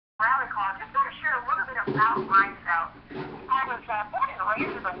I recall, just to share a little bit about myself. I was born and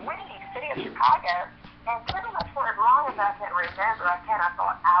raised in the windy city of Chicago, and pretty much for as long as I can remember, I kind of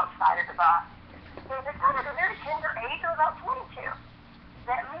thought outside of the box. So at a very tender age of about 22,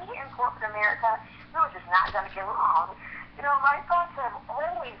 that me and corporate America, we were just not going to get along. My thoughts have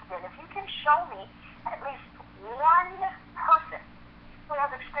always been, if you can show me at least one person who has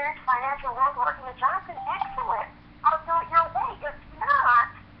experienced financial wealth working a job, then excellent. I'll do it your way. If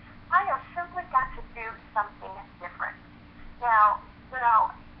not, I have simply got to do something different. Now,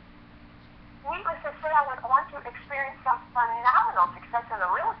 needless to say, I went on to experience some phenomenal success in the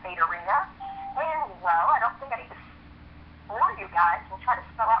real estate arena. And, well, I don't think I need to bore you guys and try to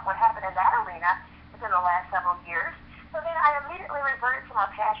spell out what happened in that arena within the last several years. So then I immediately reverted to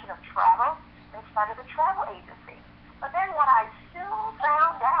my passion of travel and started a travel agency. But then what I soon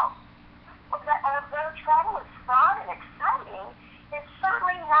found out was that although travel is fun and exciting, it's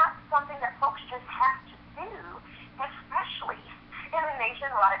certainly not something that folks just have to do, especially in a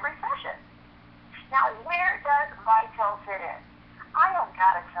nationwide recession. Now, where does vitel fit in? I have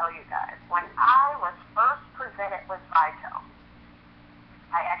got to tell you guys, when I was first presented with vitel,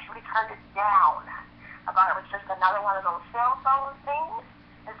 I actually turned it down. I thought it was just another one of those cell phone things.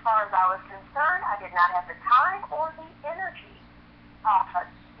 As far as I was concerned, I did not have the time or the energy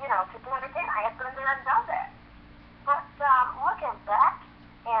to do it again. I had been there and done that. But looking back,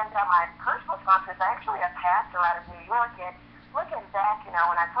 and my personal sponsor is actually a pastor out of New York, and looking back, when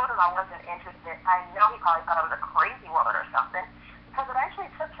I told him I wasn't interested, I know he probably thought I was a crazy woman or something, because it actually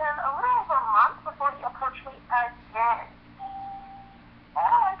took him a little over a month before he approached me again.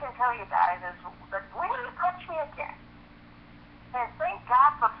 All I can tell you guys is that when he approached me again, and thank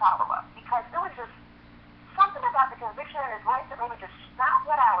God for follow-up, because it was just something about the conviction in his voice that made me just stop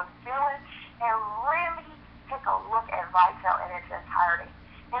what I was doing and really take a look at vitel in its entirety.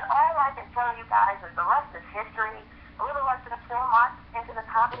 And all I can tell you guys is the rest is history. A little less than 4 months into the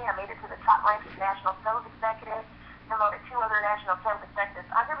company, I made it to the top ranked national sales executive, promoted 2 other national sales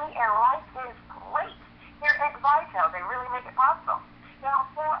executives under me, and life is great here at vitel. They really make it possible. Now,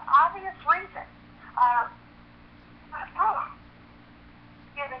 for obvious reasons,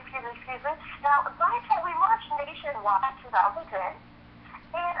 excuse me. Now, vitel, we launched nationwide in 2010,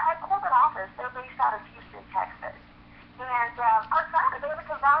 and our corporate office, they're based out of Houston, Texas. And our founder, they have a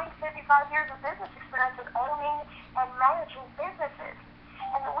combined 55 years of business experience in owning and managing businesses.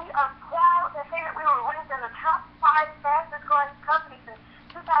 And we are proud to say that we were ranked in the top 5 fastest growing companies in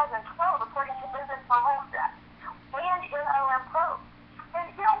 2012, according to Business for Homestead and NLM Pro. And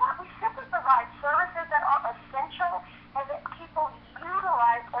you know what? We simply provide services that are essential and that people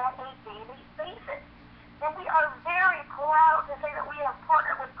utilize on a daily basis. And we are very proud to say that we have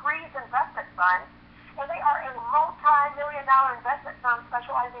partnered with Greaves Investment Fund, and they are a multi-million-dollar investment firm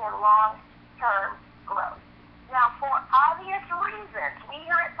specializing in long-term growth. Now, for obvious reasons, we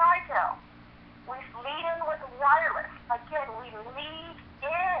here at vitel, we lead in with wireless. Again, we lead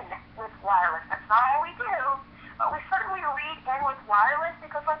in with wireless. That's not all we do, but we certainly lead in with wireless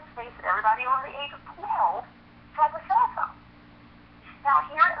because, let's face it, everybody over the age of 12 has a cell phone. Now,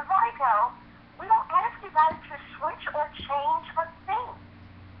 here at vitel, we don't ask you guys to switch or change a thing.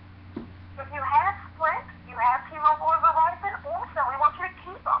 If you have Sprint, you have T-Mobile or Verizon, also, we want you to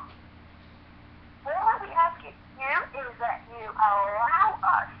keep them. All that we ask you is that you allow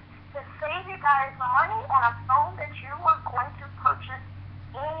us to save you guys money on a phone that you are going to purchase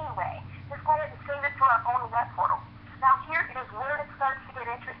anyway. Just go ahead and save it to our own web portal. Now, here it is where it starts to get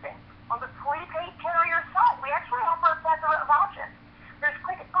interesting. On the prepaid carrier side, we actually offer a plethora of options. There's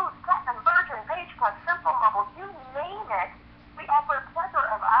Cricket Boost, Platinum, Virgin, Page Plus, Simple Mobile, you name it. We offer a plethora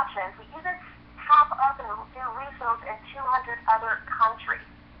of options. We even top up and do refills in 200 other countries.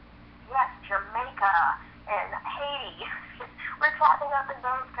 Yes, Jamaica and Haiti. We're topping up in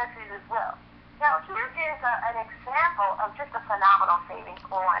those countries as well. Now, here is an example of just a phenomenal savings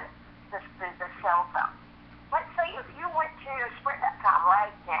on the cell phone. Let's say if you went to Sprint.com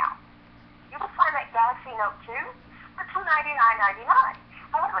right now, you will find that Galaxy Note 2 for $299.99.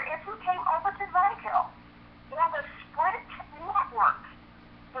 However, if you came over to vitel, you have a Sprint network,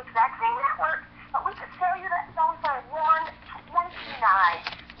 the exact same network, but we could sell you that phone for $129.99.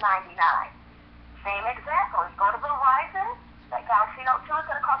 Same example. You go to Verizon, that Galaxy Note 2 is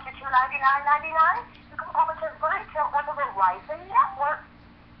going to cost you $299.99. You come over to vitel on the Verizon network,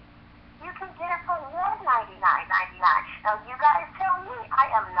 you can get it for $199.99. Now, you guys tell me, I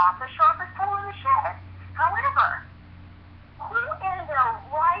am not the sharpest tool in the shed. However, who in their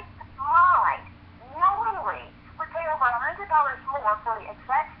right mind, knowingly, would pay over $100 more for the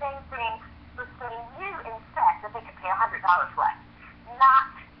exact same thing, for saying you, in fact, that they could pay $100 less?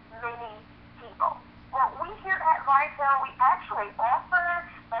 Not Vitel, we actually offer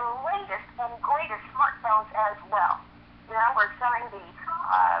the latest and greatest smartphones as well. You know, we're selling the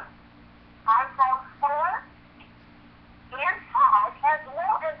iPhone 4 and 5, as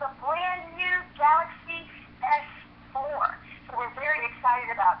well as a brand new Galaxy S4. So we're very excited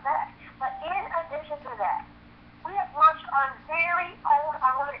about that. But in addition to that, we have launched our very own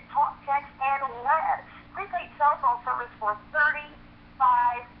unlimited talk, text, and web prepaid cell phone service for $35 a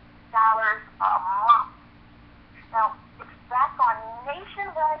month. Now, it's backed on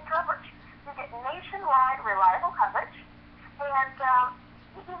nationwide coverage. You get nationwide reliable coverage, and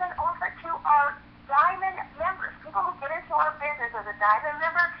we even offer to our Diamond members, people who get into our business as a Diamond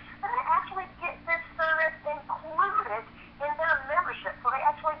member, they're going to actually get this service included in their membership, so they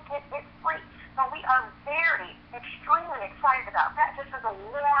actually get it free. So we are very, extremely excited about that, just as a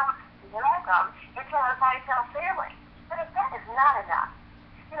warm welcome into our Vitel family. But if that is not enough,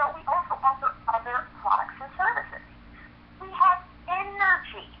 you know, we also offer other products and services. We have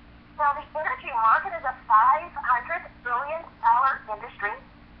energy. Now, the energy market is a $500 billion industry.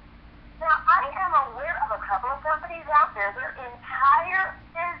 Now, I am aware of a couple of companies out there, their entire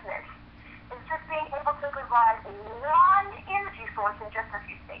business is just being able to provide one energy source in just a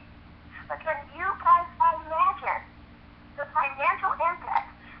few states. But can you guys imagine the financial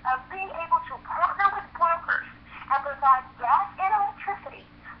impact of being able to partner with brokers and provide gas and electricity,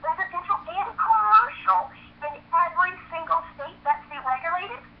 residential and commercial, in every single state that's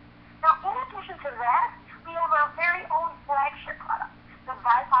deregulated? Now, in addition to that, we have our very own flagship product, the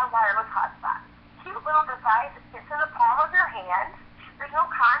Wi-Fi wireless hotspot. Cute little device that fits in the palm of your hand. There's no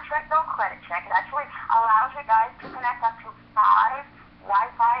contract, no credit check. It actually allows you guys to connect up to 5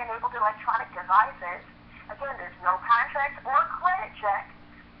 Wi-Fi enabled electronic devices. Again, there's no contract or credit check.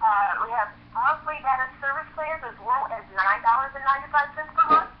 We have monthly data service plans as low as $9.95 per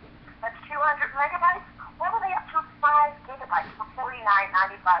month. That's 200 megabytes, all the way up to 5 gigabytes for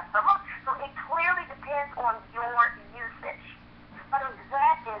 $49.95 per month. So it clearly depends on your usage. But if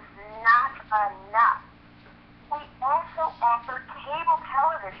that is not enough, we also offer cable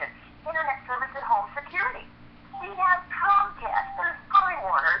television, internet service, and home security. We have Comcast, there's Time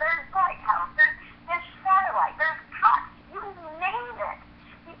Warner, there's White House, there's satellite, there's Cox, you name it.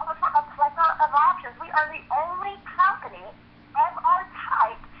 We offer a plethora of options. We are the only company of our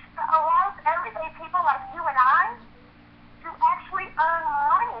type that allows everyday people like you and I to actually earn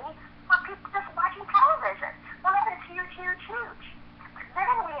money for people just watching television. Well, that is huge, huge, huge.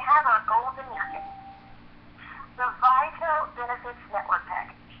 Then we have our golden nugget, the Vitel Benefits Network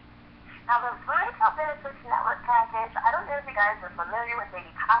Package. Now, the Vitel Benefits Network Package, I don't know if you guys are familiar with maybe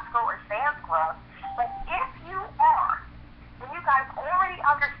Costco or Sam's Club, but if you are, then you guys already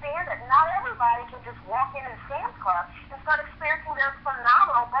understand that not everybody can just walk in Sam's Club and start experiencing their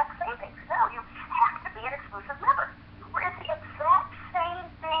phenomenal buck savings. No, you have to be an exclusive member. Where it's the exact same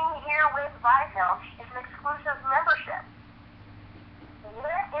thing here with Vitel. It's an exclusive membership.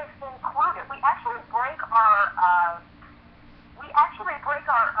 What is included? We actually break our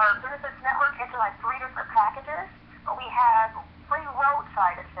benefits network into like 3 different packages. But we have free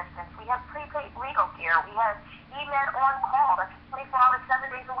roadside assistance. We have prepaid legal gear. We have eMed on call. That's 24 hours,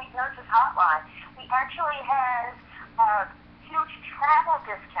 7 days a week nurses hotline. We actually have huge travel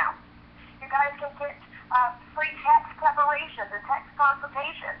discounts. You guys can get free tax preparations and tax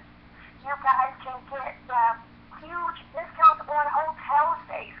consultations. You guys can get huge discounts on hotel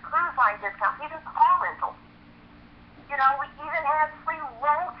stays, cruise line discounts, even car rentals. You know, we even have free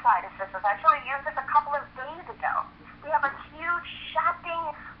roadside assistance. I actually used this a couple of days ago. We have a huge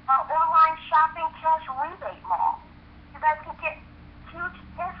online shopping cash rebate mall. You guys can get huge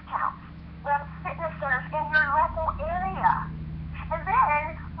discounts on fitness centers in your local area. And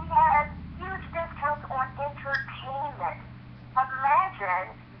then we have huge discounts on entertainment.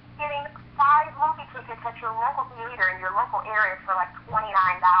 Imagine getting 5 movie tickets at your local theater in your local area for like $29.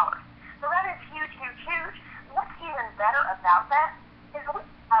 So that is huge, huge, huge. What's even better about that is we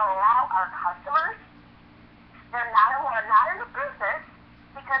allow our customers, they're not in the business,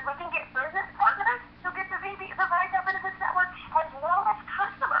 because we can get business partners who get the Vitel Benefits Network as well as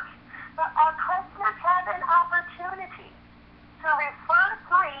customers. But our customers have an opportunity to refer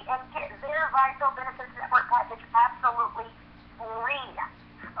free and get their Vitel Benefits Network package absolutely free.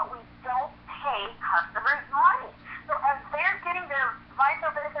 But we don't pay customers money. So as they're getting their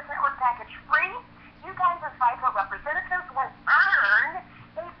Vitel Benefits Network package free, you guys as Vitel representatives will earn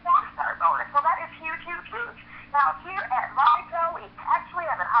a five-star bonus. So that is huge, huge, huge. Now here at Vitel, we actually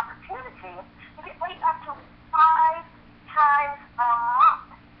have an opportunity to get paid up to 5 times a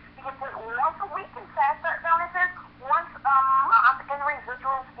month. You get paid once a week in fast start bonuses, once a month in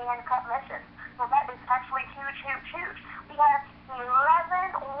residuals and commissions. So So that is actually huge, huge, huge. We have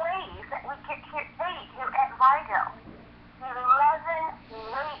 11 ways that we get paid here at Vitel. 11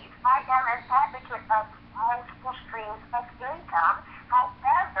 ways. I am an advocate of multiple streams of income.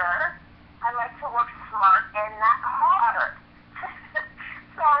 However, I like to work smart and not hard.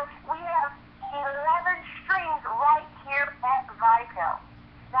 So we have 11 streams right here at Vitel.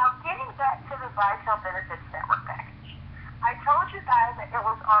 Now, getting back to the Vitel Benefits Network package, I told you guys that it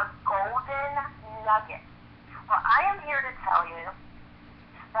was our golden nugget. Well, I am here to tell you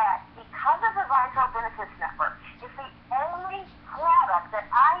that because of the Vitel Benefits Network, it's the only product that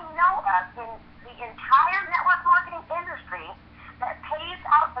I know of in the entire network marketing industry that pays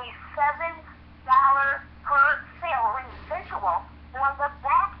out a $7 per sale residual on the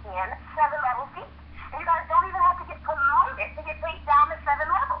back end 7-level fee. And you guys don't even have to get promoted to get paid down to 7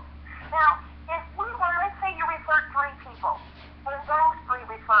 levels. Now, if we were, let's say you referred 3 people, and those 3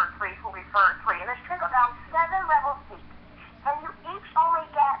 referred 3 who referred 3, and this trickled down 7 levels deep, and you each only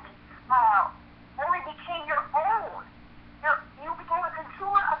became your own. You became a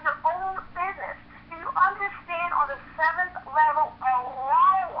consumer of your own business. Do you understand on the 7th level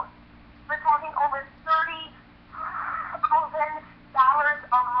alone, we're talking over $30,000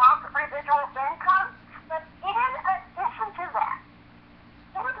 a month residual income? But in addition to that,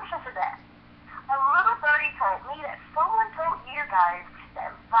 a little birdie told me that someone told you guys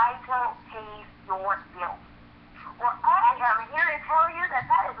that Vitel pays your bills. Well, I am here to tell you that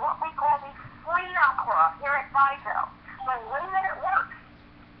that is what we call the Freedom Club here at Vitel. The way that it works,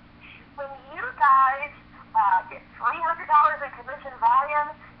 when you guys get $300 in commission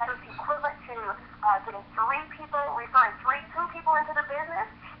volume, that is equivalent to getting 3 people, referring 2 people into the business,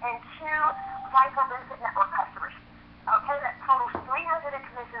 and 2 Vitel Benefit Network customers. Okay, that totals 300 in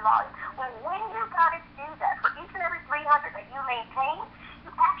commission volume. Well, when you guys do that, for each and every 300 that you maintain,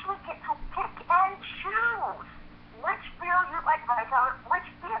 you actually get to pick and choose which bill you'd like Vitel to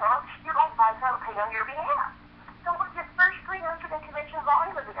pay on your behalf. So with your first 300 in commission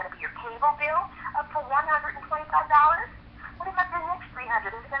volume, is it going to be your cable bill up to $125? What about the next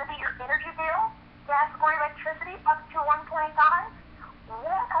 300? Is it going to be your energy bill, gas or electricity up to $125?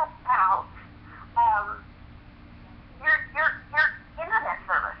 What about your internet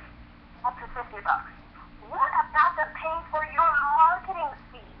service up to $50? What about the paying for your marketing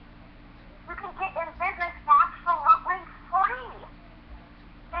fee? You can get in business absolutely free.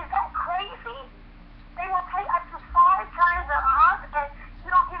 Is that crazy? They will pay up to 5 times a month, and you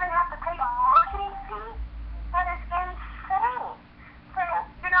don't even have to pay a marketing fee? That is insane. So,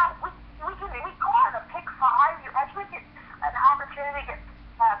 we call it a pick 5. You actually get an opportunity to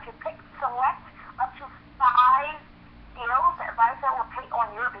select up to 5 deals that Vitel will pay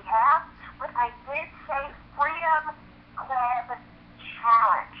on your behalf. But I did say Freedom Club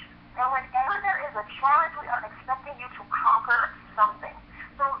Challenge. And whenever there is a challenge, we are expecting you to conquer something.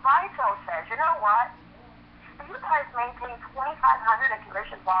 So Vitel says, you know what? If you guys maintain 2,500 in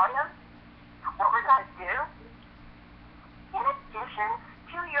commission volume, what we're going to do, in addition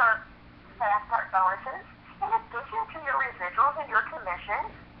to your fast start bonuses, in addition to your residuals and your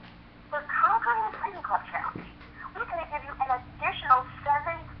commissions, we're conquering the Freedom Club Challenge. We're going to give you an additional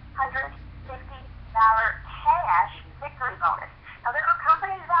 $750 cash victory bonus. Now, there are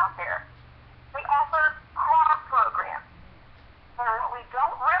companies out there, they offer car programs. And what we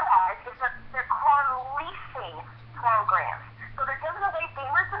don't realize is that they're car leasing programs. So they're giving away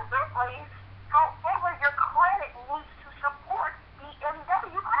Beamers and Bentleys. However, your credit needs to support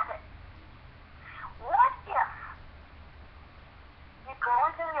BMW credit. What if you go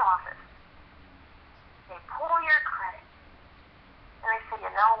into the office, they pull your credit, and they say,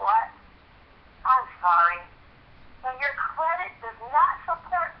 you know what? I'm sorry. And your credit does not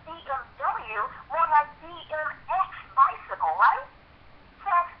support BMW, more like BMX bicycle, right? So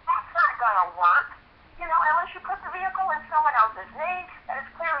that's not going to work. Unless you put the vehicle in someone else's name, that is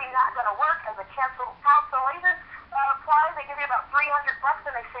clearly not going to work. As a cancellation applies, they give you about $300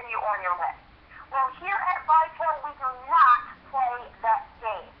 and they send you on your way. Well, here at Vitel, we do not play that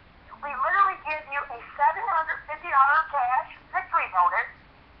game. We literally give you a $750 cash victory bonus.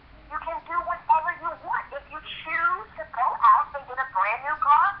 You can do whatever you want. If you choose to go out and get a brand new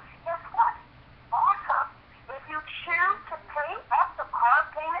car, guess what? Awesome. If you choose to pay up the car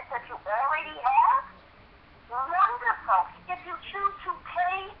payment that you already have, wonderful. If you choose to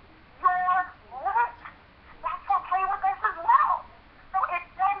pay your rent, that's okay with us as well. So it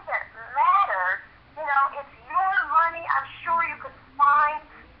doesn't matter. It's your money. I'm sure you could find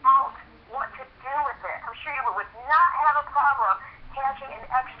out what to do with it. I'm sure you would not have a problem cashing an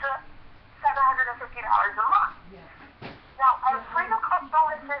extra $750 a month. Now, our Freedom Club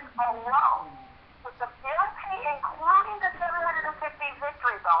bonuses alone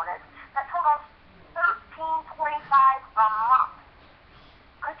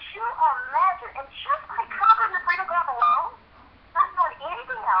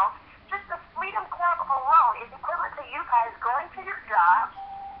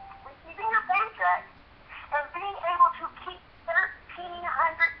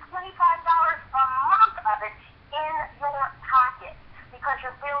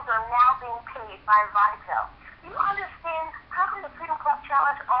paid by Vitel. Do you understand how many Freedom Club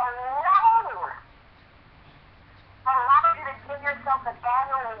Challenge alone allows you to give yourself an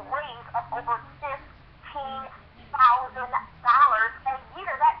annual raise of over $15,000 a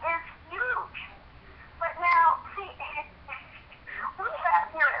year? That is huge. But now, see, we have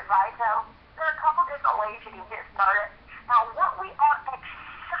here at Vitel, there are a couple different ways you can get started. Now, what we are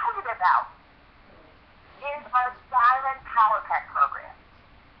excited about is our Diamond Power Pack program.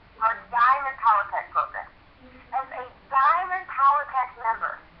 Our Diamond Power Pack program. As a Diamond Power Pack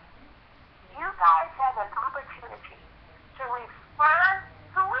member, you guys have an opportunity to refer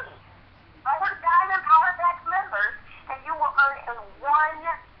three other Diamond Power Pack members, and you will earn a $1,000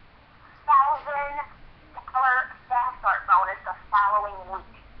 Fast Start bonus the following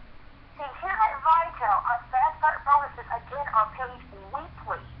week. See, here at Vitel, our Fast Start bonuses, again, are paid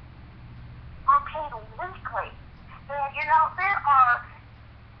weekly. And, you know, there are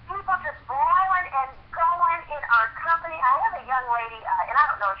people just blowing and going in our company. I have a young lady, and I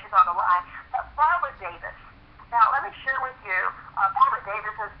don't know if she's on the line, but Barbara Davis. Now, let me share with you, Barbara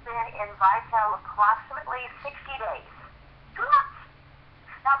Davis has been in Vitel approximately 60 days. 2 months.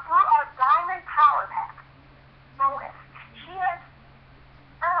 Now, through our Diamond Power Pack bonus, she has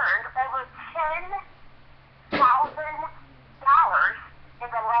earned over $10,000 in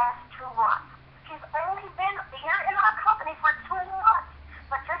the last 2 months. She's only been here in our company for 2 months.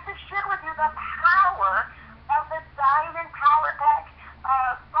 But just to share with you the power of the Diamond Power Pack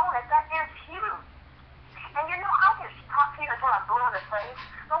bonus, that is huge. And you know, I just talk to you until I'm blue in the face.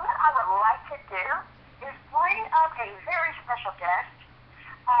 But what I would like to do is bring up a very special guest,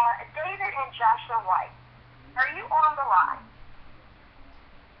 David and Joshua White. Are you on the line?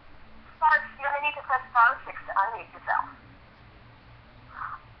 You're going to need to press star 6 to unmute yourself.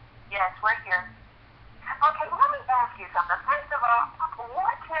 Yes, we're here. Okay, let me ask you something. First of all,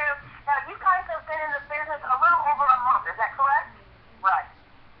 now you guys have been in the business a little over a month, is that correct? Right.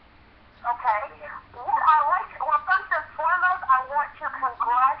 Okay. Well, first and foremost, I want to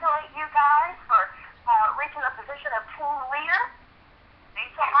congratulate you guys for reaching the position of team leader.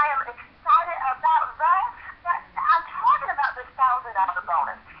 So I am excited about that. But I'm talking about this $1,000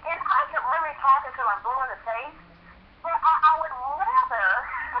 bonus. And I can really talk until I'm blue in the face. But I would rather,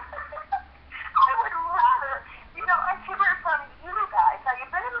 you know, I hear from you guys. Now, you've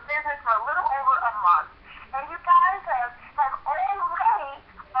been in the business for a little over a month. And you guys have already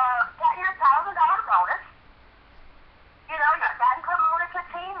got your $1,000 bonus. You know, you've gotten promoted to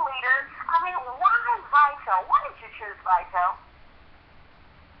team leader. I mean, why Vitel? Why did you choose Vitel?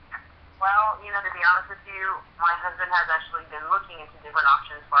 Well, you know, to be honest with you, my husband has actually been looking into different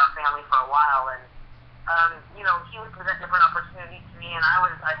options for our family for a while, and, you know, he would present different opportunities to me, and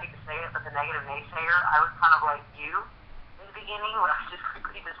I hate to say it, but the negative naysayer, I was kind of like you in the beginning, where I just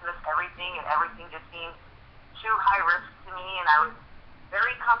quickly dismissed everything, and everything just seemed too high risk to me, and I was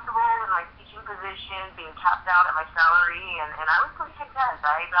very comfortable in my teaching position, being capped out at my salary, and I was pretty content.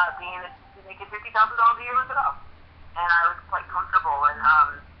 I thought making $50,000 a year was enough, and I was quite comfortable, and,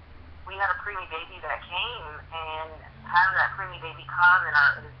 we had a preemie baby that came, and having that preemie baby come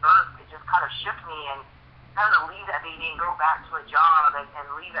and his birth, it just kind of shook me, and having to leave that baby and go back to a job and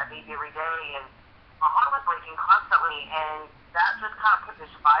leave that baby every day, and my heart was breaking constantly, and that just kind of put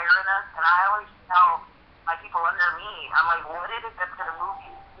this fire in us, and I always tell my people under me, I'm like, what is it that's going to move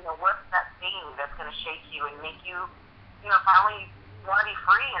you? You know, what's that thing that's going to shake you and make you, you know, finally want to be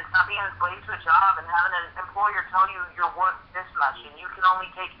free and stop being enslaved to a job and having an employer tell you you're worth this much, and you can only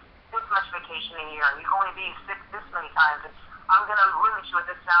take this much vacation a year, and you can only be sick this many times, and I'm going to limit you with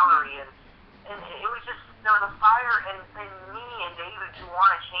this salary, and it was just, there was a fire in me and David to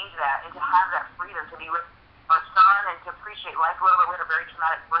want to change that, and to have that freedom to be with our son, and to appreciate life a little bit. We had a very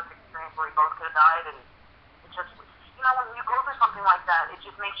traumatic birth experience where we both could have died, and it just, you know, when you go through something like that, it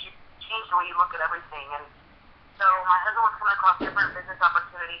just makes you change the way you look at everything, and so my husband was coming across different business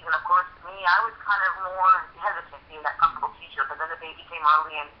opportunities, and of course, me, I was kind of more hesitant being that comfortable teacher, but then the baby came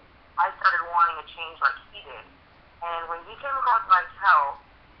early, and I started wanting to change like he did. And when he came across Vitel,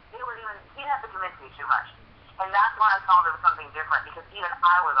 he didn't have to convince me too much. And that's why I saw there was something different, because even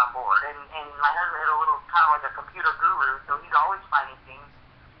I was on board. And my husband is a little kind of like a computer guru, so he's always finding things.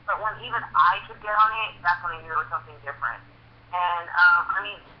 But when even I could get on it, that's when I knew there was something different. And, I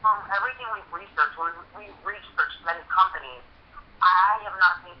mean, from everything we've researched many companies, I have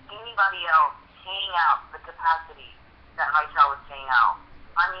not seen anybody else paying out the capacity that Vitel was paying out.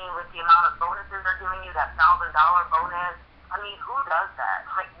 I mean, with the amount of bonuses they're giving you, that $1,000 bonus, I mean, who does that?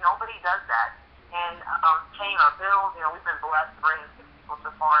 Like, nobody does that. And paying our bills, you know, we've been blessed bringing 6 people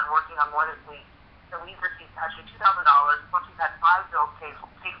so far and working on more this week. So we've received actually $2,000, plus we've had 5 bills paid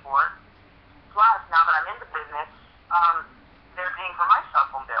for. business, they're paying for my cell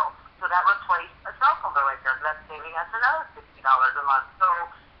phone bill. So that replaced a cell phone bill right there. So that's saving us another $60 a month. So,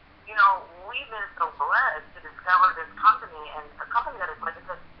 we've been so blessed to discover this company, and a company that is, like I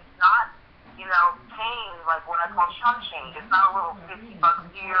said, it's not, paying like what I call chump change. It's not a little $50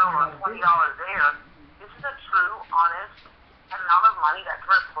 here or $20 there. This is a true, honest amount of money that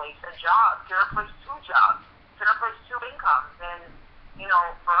can replace a job, can replace two jobs, can replace two incomes. And,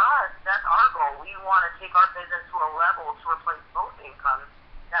 for us, that's our goal. We want to take our business to a level to replace both incomes,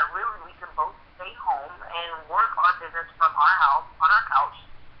 that really we can both stay home and work our business from our house, on our couch,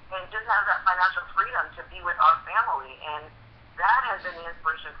 and just have that financial freedom to be with our family. And that has been the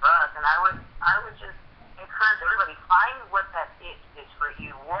inspiration for us. And I would just encourage everybody, find what that it is for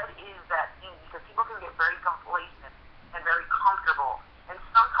you. What is that thing? Because people can get very complacent and very comfortable. And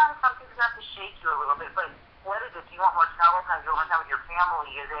sometimes some things have to shake you a little bit. But what is it? Do you want more travel time? Do you want more time with your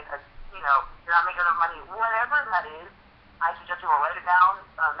family? Is it, you're not making enough money? Whatever that is, I suggest you write it down,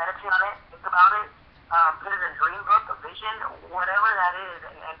 meditate on it, think about it, put it in a dream book, a vision, whatever that is,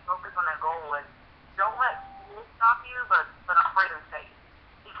 and focus on that goal. And don't let school stop you, but operate in faith.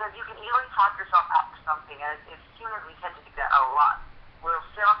 Because you can easily talk yourself out of something, and it's humans, we tend to do that a lot. We'll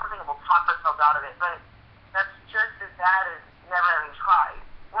sit on something and we'll talk ourselves out of it, but that's just as bad as never having tried.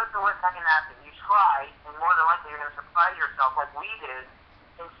 What's the worst that can happen? You try, and more than likely you're going to surprise yourself like we did,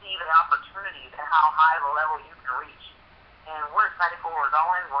 and see the opportunities and how high of a level you can reach. And we're excited for where we're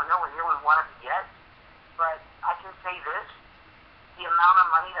going. We're nowhere near where we want to be yet, but I can say this, the amount of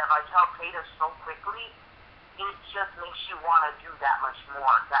money that Vitel paid us so quickly, it just makes you want to do that much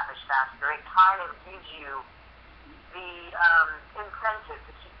more, that much faster. It kind of gives you the incentive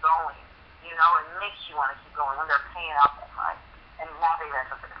to keep going, it makes you want to keep going when they're paying out that high. And now they rent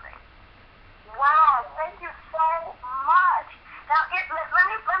up the thing. Wow, thank you so much. Now, let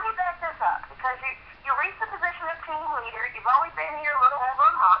me back this up, because you reached the position of team leader. You've only been here a little over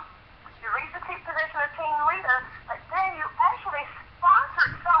a month. You reached the position of team leader, but then you actually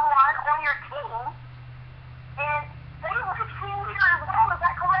sponsored someone on your team, and they were a team leader as well. Is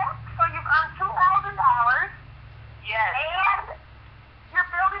that correct? So you've earned $2,000. Yes. And you're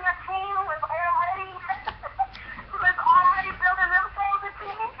building a team with already building themselves a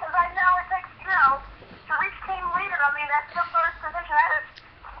team, because I know it takes, to reach team leader. I mean, that's the first position. That is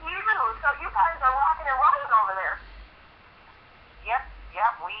huge. So you guys are rocking and rolling over there. Yep.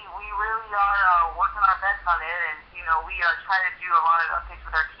 We really are working our best on it, and we are trying to do a lot of updates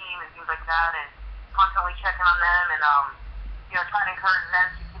with our team and things like that, and constantly checking on them, and trying to encourage them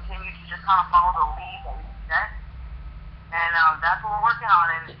to continue to just kind of follow the lead that we set. And that's what we're working on.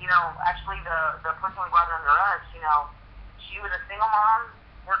 And actually the person we brought under us, she was a single mom,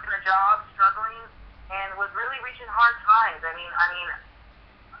 working a job, struggling, and was really reaching hard times. I mean,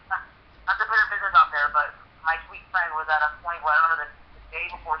 not to put her business out there, but my sweet friend was at a point where I remember the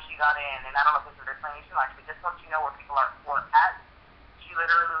day before she got in, and I don't know if this is explaining too much, but just so you know where people are at, she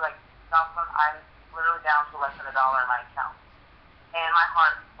literally was like, I'm literally down to less than $1 in my account. And my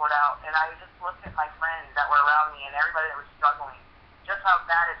heart poured out, and I just looked at my friends that were around me and everybody that was struggling, just how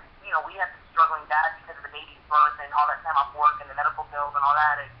bad we had been struggling bad because of the baby's birth and all that time off work and the medical bills and all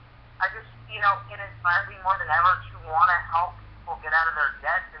that. And I just, it inspires me more than ever to want to help people get out of their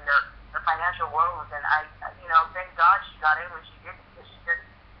debts and their financial woes. And I thank God she got in when she did, because she did.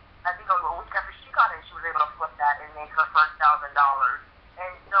 I think a week after she got in, she was able to flip that and make her first $1,000.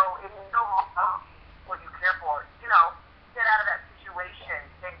 And so it's so what you care for, get out of that situation.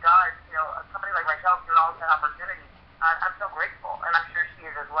 Thank God, a company like myself, you're all that opportunity. I'm so grateful, and I'm sure she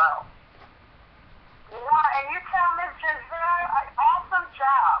is as well. Yeah, and you tell Ms. Giselle, awesome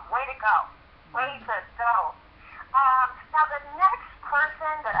job. Way to go. Way to go. Now, the next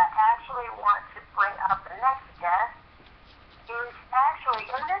person that I actually want to bring up, the next guest, is actually,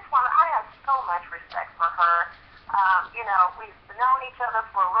 and this one, I have so much respect for her. We've known each other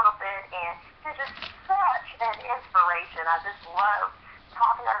for a little bit, and she's just such an inspiration. I just love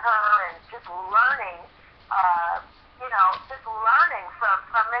talking to her and just learning,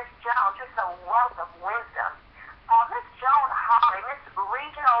 from Miss Joan, just a wealth of wisdom. Miss Joan Holly, Miss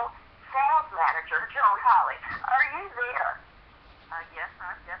Regional Sales Manager, Joan Holly, are you there? Yes,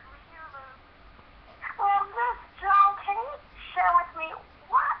 I'm definitely here, Lou. Well, Miss Joan, can you share with me,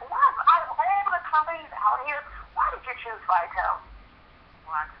 what out of all the companies out here, why did you choose Vitel?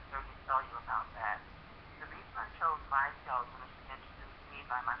 Well, I can certainly tell you about that. The reason I chose Vitel when it was introduced to me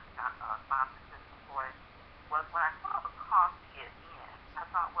by my sponsor before was when I saw the cost to get in. I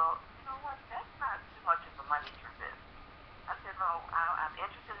thought, well, you know what, that's not too much of a money business. I said, no, I'm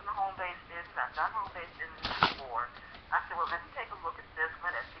interested in the home-based business. I've done home-based business before. I said, well, let's take a look at this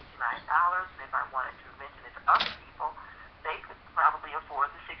one at $69. And if I wanted to mention it to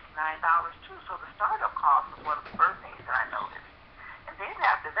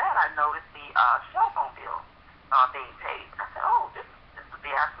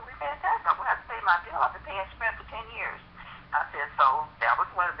paid my bill. I've been paying Sprint for 10 years. I said, so that was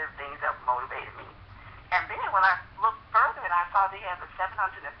one of the things that motivated me. And then when I looked further and I saw they had the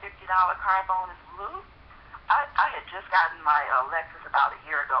 $750 car bonus blue, I had just gotten my Lexus about a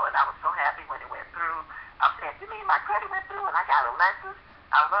year ago, and I was so happy when it went through. I was saying, you mean my credit went through and I got a Lexus?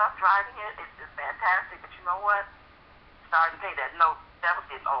 I love driving it. It's just fantastic. But you know what? Started to pay that note. That was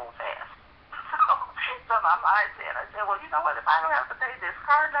getting old fast. So my mind said, I said, well, you know what? If I don't have to pay this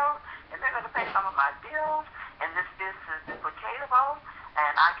car note, and they're going to pay some of my bills, and this business is duplicatable,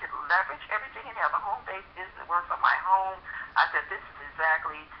 and I could leverage everything and have a home-based business that works on my home, I said, this is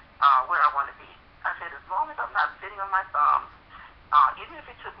exactly where I want to be. I said, as long as I'm not sitting on my thumbs, even if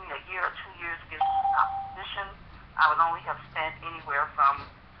it took me a year or 2 years to get to a position, I would only have spent anywhere from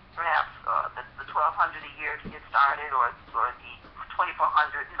perhaps the $1,200 a year to get started, or the $2,400,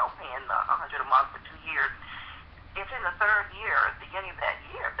 paying $100 a month for 2 years. If in the third year, at the beginning of that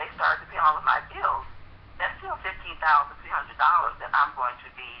year, they started to pay all of my bills, that's still $15,300 that I'm going to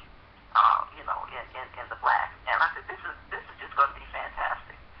be, in the black. And I said, this is just going to be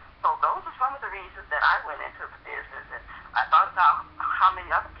fantastic. So those are some of the reasons that I went into the business, and I thought about how many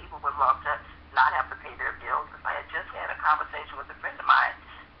other people would love to not have to pay their bills. If I had just had a conversation with a friend of mine,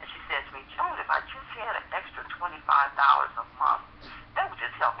 and she said to me, Joan, if I just had an extra $25 a month, that would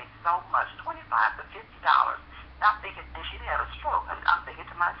just help me so much, $25 to $50. And I'm thinking, and she had a stroke, and I'm thinking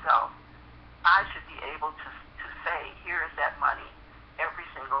to myself, I should be able to say, here is that money every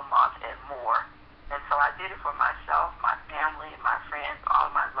single month and more. And so I did it for myself, my family, my friends, all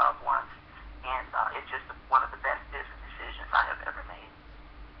of my loved ones. And it's just one of the best business decisions I have ever made.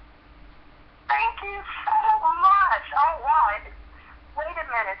 Thank you so much. Oh, wow. Wait a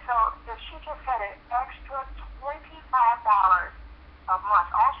minute. So if she just had an extra $25 a month,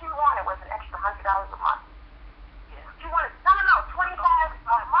 all she wanted was an extra $100 a month. Yeah. She wanted, no, 25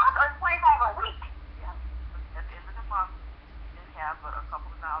 a month or 25 a week? Yeah. At the end of the month, you didn't have but a couple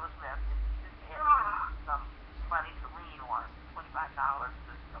of dollars left. You just had some money to lean on, $25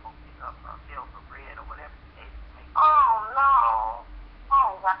 to pick up a bill for bread or whatever the case may be. Oh, no.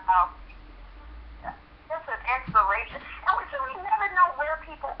 Oh, wow. That's an inspiration. And we never know where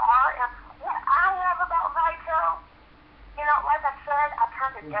people are. And what I love about vitel, like I said, I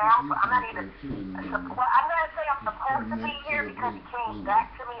turned it down. So I'm not even I'm going to say I'm supposed to be here because he came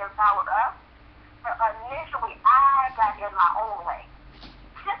back to me and followed up. But initially, I got in my own way.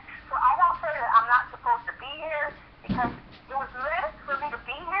 So I won't say that I'm not supposed to be here because it was meant for me to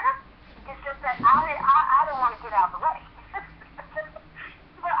be here. It's just that I don't want to get out of the way.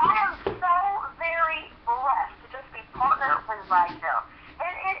 But I am so very blessed to just be partnered with vitel.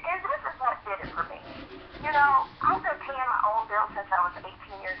 And this is what did it for me. I've been paying my own bills since I was 18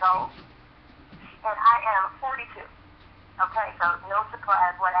 years old. And I am 42. Okay, so no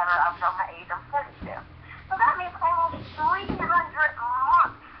surprise, whatever. I'll show my age. I'm 42. So that means almost 300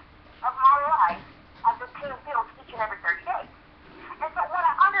 months of my life I've been paying bills each and every 30 days. And so what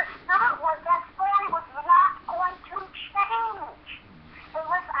I understood was that story was not going to change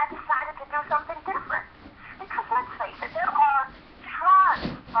unless I decided to do something different. Because let's face it, there are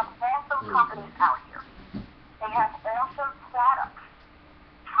tons of awesome companies out here. They have awesome products.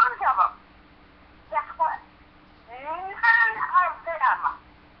 Tons of them. Guess what? None of them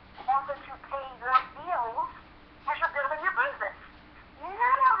want to pay your bills as you're building your business.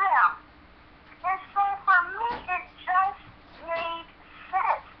 None of them. And so for me, it just made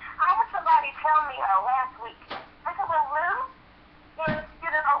sense. I had somebody tell me last week, I said, well, Lou,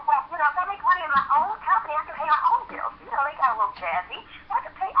 if I make money in my own company, I can pay my own bills. They got a little jazzy. I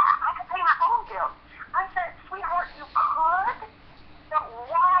can pay my own bills. I said, sweetheart, you could, but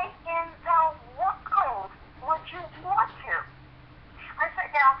why in the world would you want to? I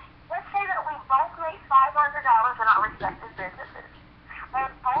said, now, let's say that we both made $500 in our respective businesses,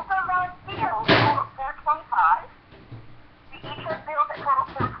 and both of our bills total $425. We each have bills that total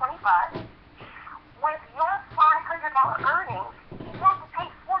 $425. With your $500 earnings, you have to pay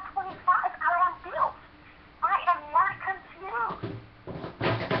 $425 out on bills. I am not confused.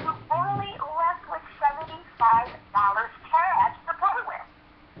 You only left with $75 cash to play with.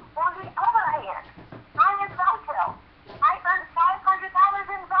 On the other hand, I'm in vitel. I earn $500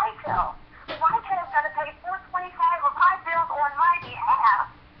 in vitel. Vitel's going to pay $425 of my bills on my behalf.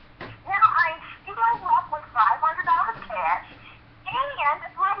 Now I'm still left with $500 cash, and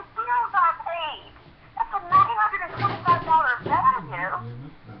my bills are paid. That's a $925 value.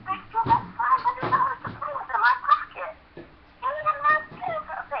 I still got $500 to play with in my pocket. And my bills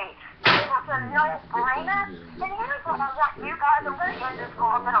are paid. It's a no-brainer. And here's what I want you guys, I'm going to end this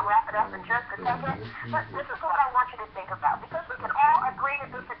call. I'm going to wrap it up in just a second. But this is what I want you to think about. Because we can all agree to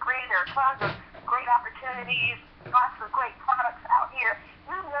disagree. There are tons of opportunities, lots of great products out here.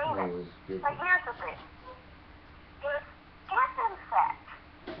 You name it. But here's the thing. If in fact,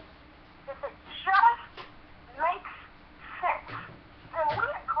 if it just makes sense, then we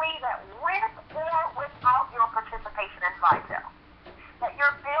agree that with or without your participation in vitel, that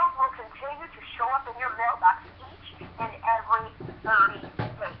your bills will continue to show up in your mailbox each and every 30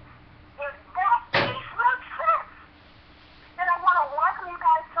 days. If that piece makes sense, then I want to welcome you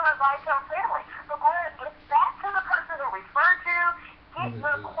guys to the vitel family. So go ahead and get back to the person who referred you, get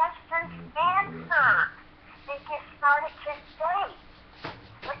your questions answered, and get started today.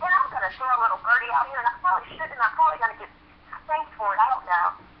 And then I'm going to throw a little birdie out here, and I probably shouldn't, I'm probably going to get thanked for it, I don't know.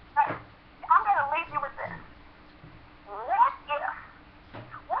 But I'm going to leave you with this.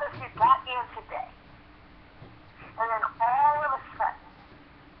 What if you got in today, and then all of a sudden,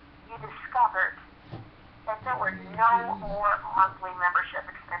 you discovered that there were no more monthly membership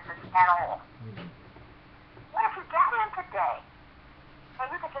expenses at all? What if you got in today, and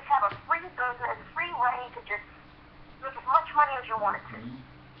you could just have a free business, free reign to just make as much money as you wanted to?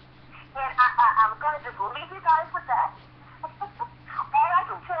 And I'm going to just leave you guys with that. All I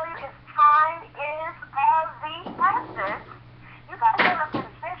can tell you is time is of the essence. You guys have to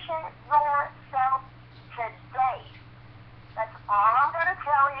position yourself today. That's all I'm going to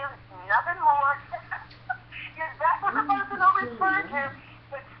tell you. Nothing more. You're back with the person who referred you.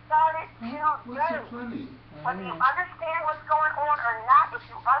 It started today. Whether you understand what's going on or not, if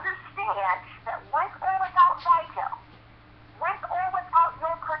you understand that with or without vitel, with or without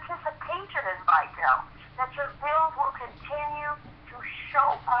your participation in vitel, that your bills will continue to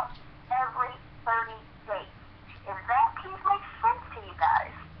show up every 30 days. If that piece makes sense to you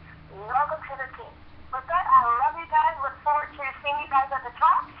guys, welcome to the team. With that, I love you guys. Look forward to seeing you guys at the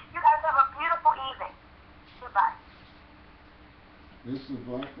top. You guys have a beautiful evening. Goodbye. This is a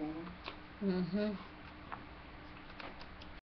black woman? Mm-hmm.